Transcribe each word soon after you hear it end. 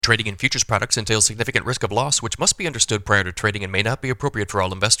Trading in futures products entails significant risk of loss, which must be understood prior to trading and may not be appropriate for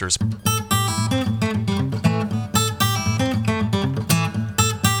all investors.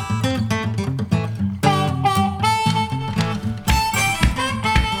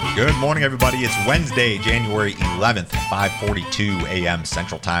 Good morning, everybody. It's Wednesday, January 11th, 5:42 a.m.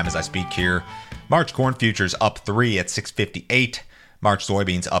 Central Time as I speak here. March corn futures up 3 at 6.58. March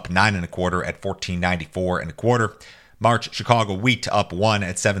soybeans up 9 1/4 at 14.94 1/4. March Chicago wheat up 1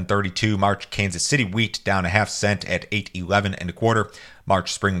 at 7.32. March Kansas City wheat down a half cent at 8.11 1/4.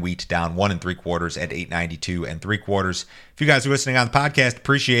 March spring wheat down 1 3/4 at 8.92 3/4. If you guys are listening on the podcast,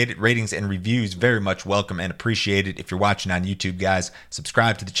 appreciate it. Ratings and reviews very much welcome and appreciated. If you're watching on YouTube, guys,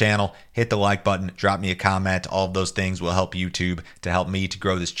 subscribe to the channel, hit the like button, drop me a comment. All of those things will help YouTube to help me to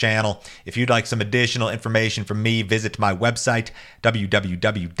grow this channel. If you'd like some additional information from me, visit my website,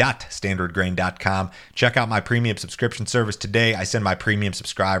 www.standardgrain.com. Check out my premium subscription service today. I send my premium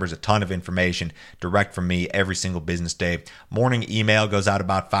subscribers a ton of information direct from me every single business day. Morning email goes out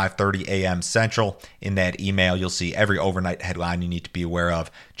about 5:30 a.m. Central. In that email, you'll see every overnight headline you need to be aware of.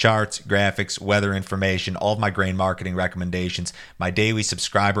 Charts, graphics, weather information, all of my grain marketing recommendations. My daily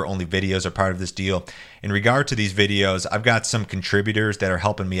subscriber-only videos are part of this deal. In regard to these videos, I've got some contributors that are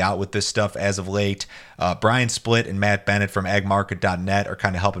helping me out with this stuff as of late. Brian Splitt and Matt Bennett from agmarket.net are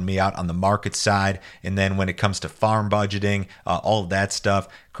kind of helping me out on the market side. And then when it comes to farm budgeting, all of that stuff,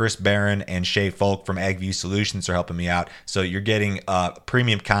 Chris Barron and Shay Folk from AgView Solutions are helping me out. So you're getting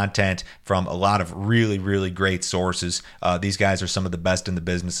premium content from a lot of really, really great sources. These guys are some of the best in the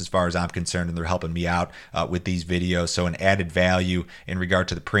business as far as I'm concerned, and they're helping me out with these videos. So an added value in regard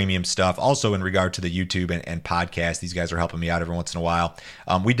to the premium stuff. Also in regard to the YouTube and podcast, these guys are helping me out every once in a while.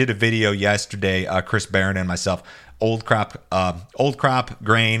 We did a video yesterday, Chris Barron and myself, old crop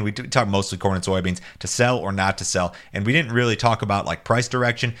grain. We talk mostly corn and soybeans, to sell or not to sell, and we didn't really talk about like price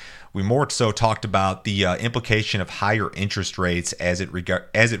direction. We more so talked about the implication of higher interest rates as it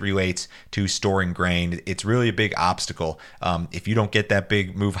relates to storing grain. It's really a big obstacle. If you don't get that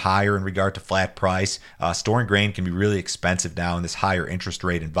big move higher in regard to flat price, storing grain can be really expensive now in this higher interest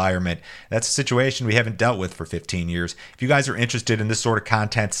rate environment. That's a situation we haven't dealt with for 15 years. If you guys are interested in this sort of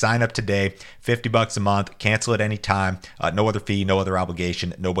content, sign up today. $50 a month. Cancel at any time. No other fee, no other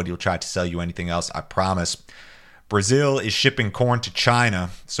obligation. Nobody will try to sell you anything else, I promise. Brazil is shipping corn to China.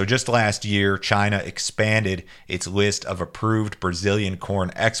 So just last year, China expanded its list of approved Brazilian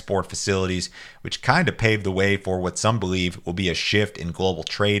corn export facilities, which kind of paved the way for what some believe will be a shift in global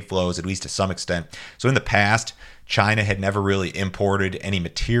trade flows, at least to some extent. So in the past, China had never really imported any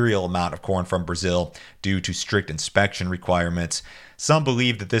material amount of corn from Brazil due to strict inspection requirements. Some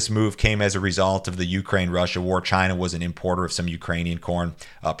believe that this move came as a result of the Ukraine-Russia war. China was an importer of some Ukrainian corn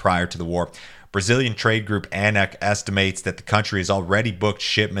prior to the war. Brazilian trade group ANEC estimates that the country has already booked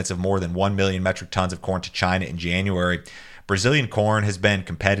shipments of more than 1 million metric tons of corn to China in January. Brazilian corn has been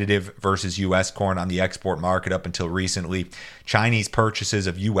competitive versus U.S. corn on the export market up until recently. Chinese purchases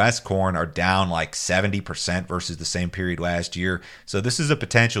of U.S. corn are down like 70% versus the same period last year. So this is a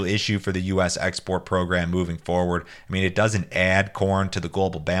potential issue for the U.S. export program moving forward. I mean, it doesn't add corn to the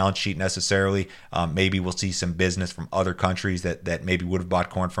global balance sheet necessarily. Maybe we'll see some business from other countries that maybe would have bought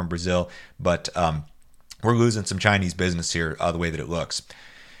corn from Brazil, but we're losing some Chinese business here the way that it looks.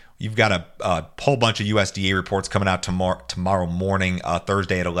 You've got a whole bunch of USDA reports coming out tomorrow morning,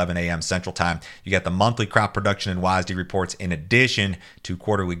 Thursday at 11 a.m. Central Time. You got the monthly crop production and WASDE reports in addition to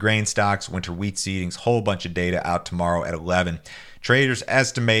quarterly grain stocks, winter wheat seedings, whole bunch of data out tomorrow at 11. Traders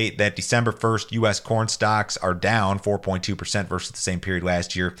estimate that December 1st U.S. corn stocks are down 4.2% versus the same period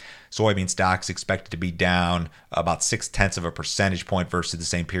last year. Soybean stocks expected to be down about 0.6 of a percentage point versus the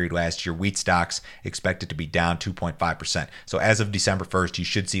same period last year. Wheat stocks expected to be down 2.5%. So as of December 1st, you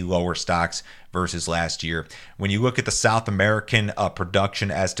should see lower stocks versus last year. When you look at the South American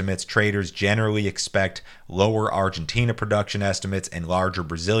production estimates, traders generally expect lower Argentina production estimates and larger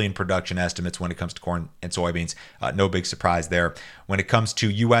Brazilian production estimates when it comes to corn and soybeans. No big surprise there. When it comes to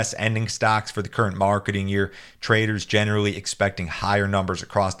U.S. ending stocks for the current marketing year, traders generally expecting higher numbers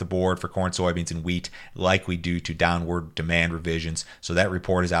across the board for corn, soybeans, and wheat, likely due to downward demand revisions. So that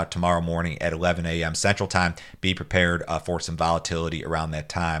report is out tomorrow morning at 11 a.m. Central Time. Be prepared for some volatility around that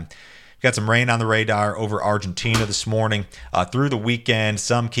time. Got some rain on the radar over Argentina this morning. Through the weekend,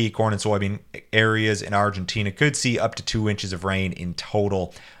 some key corn and soybean areas in Argentina could see up to 2 inches of rain in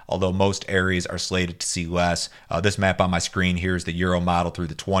total, although most areas are slated to see less. This map on my screen here is the Euro model through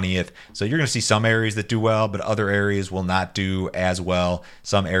the 20th. So you're going to see some areas that do well, but other areas will not do as well.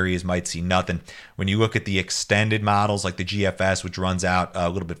 Some areas might see nothing. When you look at the extended models like the GFS, which runs out a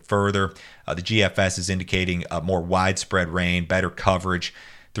little bit further, the GFS is indicating more widespread rain, better coverage.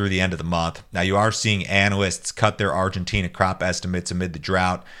 through the end of the month. Now, you are seeing analysts cut their Argentina crop estimates amid the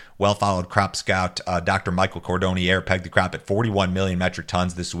drought. Well-followed crop scout Dr. Michael Cordonier pegged the crop at 41 million metric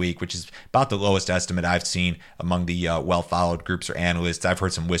tons this week, which is about the lowest estimate I've seen among the well-followed groups or analysts. I've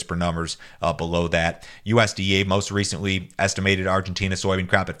heard some whisper numbers below that. USDA most recently estimated Argentina soybean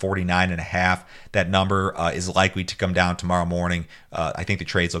crop at 49.5. That number is likely to come down tomorrow morning. I think the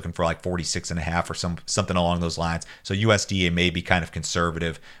trade's looking for like 46.5 or something along those lines. So USDA may be kind of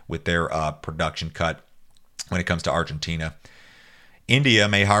conservative with their production cut when it comes to Argentina. India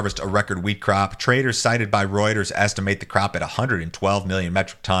may harvest a record wheat crop. Traders cited by Reuters estimate the crop at 112 million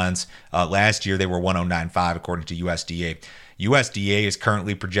metric tons. Last year, they were 109.5, according to USDA. USDA is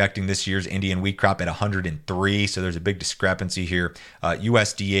currently projecting this year's Indian wheat crop at 103, so there's a big discrepancy here.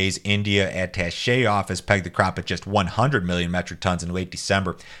 USDA's India attaché office pegged the crop at just 100 million metric tons in late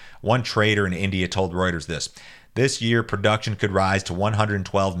December. One trader in India told Reuters this. This year, production could rise to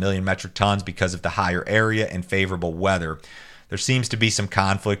 112 million metric tons because of the higher area and favorable weather. There seems to be some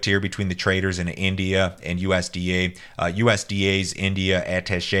conflict here between the traders in India and USDA. USDA's India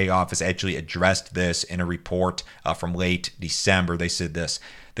attaché office actually addressed this in a report from late December. They said this.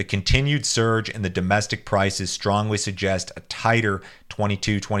 The continued surge in the domestic prices strongly suggest a tighter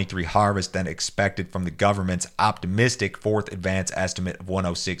 22-23 harvest than expected from the government's optimistic fourth advance estimate of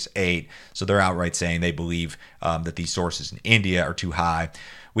 106.8. So they're outright saying they believe that these sources in India are too high.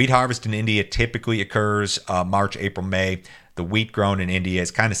 Wheat harvest in India typically occurs March, April, May. The wheat grown in India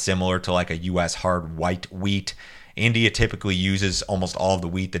is kind of similar to like a U.S. hard white wheat. India typically uses almost all of the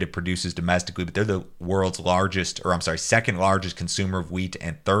wheat that it produces domestically, but they're the world's second largest consumer of wheat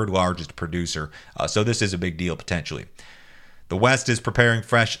and third largest producer. So this is a big deal potentially. The West is preparing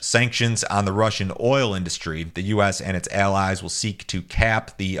fresh sanctions on the Russian oil industry. The U.S. and its allies will seek to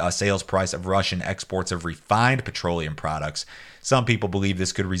cap the sales price of Russian exports of refined petroleum products. Some people believe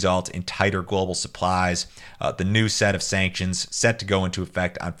this could result in tighter global supplies. The new set of sanctions set to go into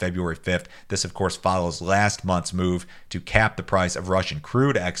effect on February 5th. This, of course, follows last month's move to cap the price of Russian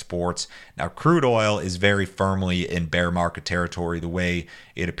crude exports. Now, crude oil is very firmly in bear market territory, the way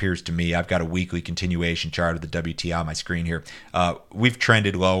it appears to me. I've got a weekly continuation chart of the WTI on my screen here. We've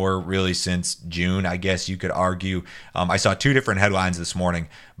trended lower really since June, I guess you could argue. I saw two different headlines this morning.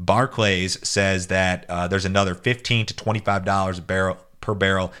 Barclays says that there's another $15 to $25 per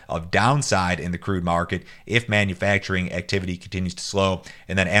barrel of downside in the crude market if manufacturing activity continues to slow.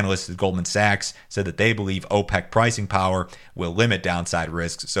 And then analysts at Goldman Sachs said that they believe OPEC pricing power will limit downside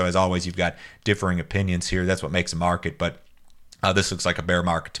risks. So as always, you've got differing opinions here. That's what makes a market. But this looks like a bear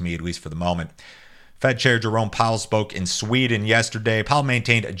market to me, at least for the moment. Fed Chair Jerome Powell spoke in Sweden yesterday. Powell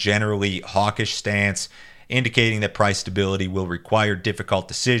maintained a generally hawkish stance, indicating that price stability will require difficult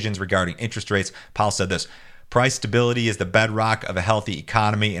decisions regarding interest rates. Powell said this. Price stability is the bedrock of a healthy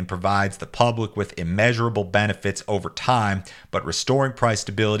economy and provides the public with immeasurable benefits over time, but restoring price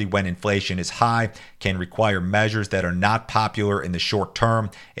stability when inflation is high can require measures that are not popular in the short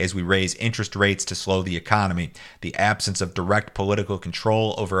term as we raise interest rates to slow the economy. The absence of direct political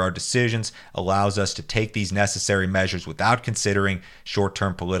control over our decisions allows us to take these necessary measures without considering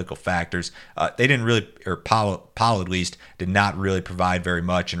short-term political factors. They didn't really, or Powell at least, did not really provide very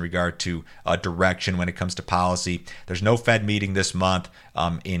much in regard to direction when it comes to policy. There's no Fed meeting this month.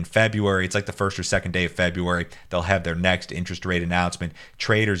 In February, it's like the first or second day of February, they'll have their next interest rate announcement.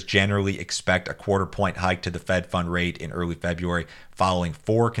 Traders generally expect a quarter-point hike to the Fed fund rate in early February, following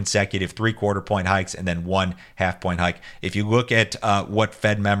 4 consecutive 3/4-point hikes and then 1 half-point hike. If you look at what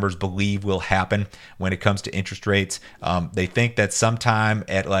Fed members believe will happen when it comes to interest rates, they think that sometime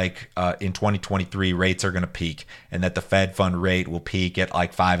at in 2023, rates are going to peak, and that the Fed fund rate will peak at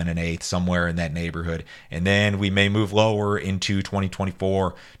like 5 1/8, somewhere in that neighborhood. And then we may move lower into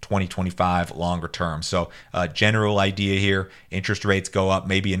 2024, 2025 longer term. So general idea here, interest rates go up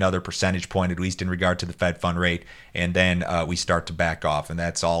maybe another percentage point, at least in regard to the Fed fund rate, and then we start to back off. And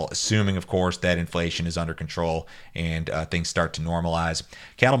that's all assuming, of course, that inflation is under control and things start to normalize.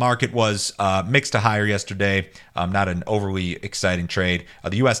 Cattle market was mixed to higher yesterday. Not an overly exciting trade.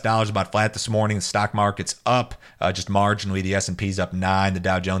 The U.S. dollar is about flat this morning. The stock market's up just marginally. The S&P's up 9. The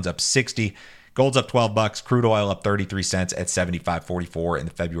Dow Jones up 60. Gold's up $12. Crude oil up 33 cents at 75.44 in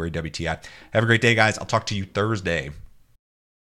the February WTI. Have a great day, guys. I'll talk to you Thursday.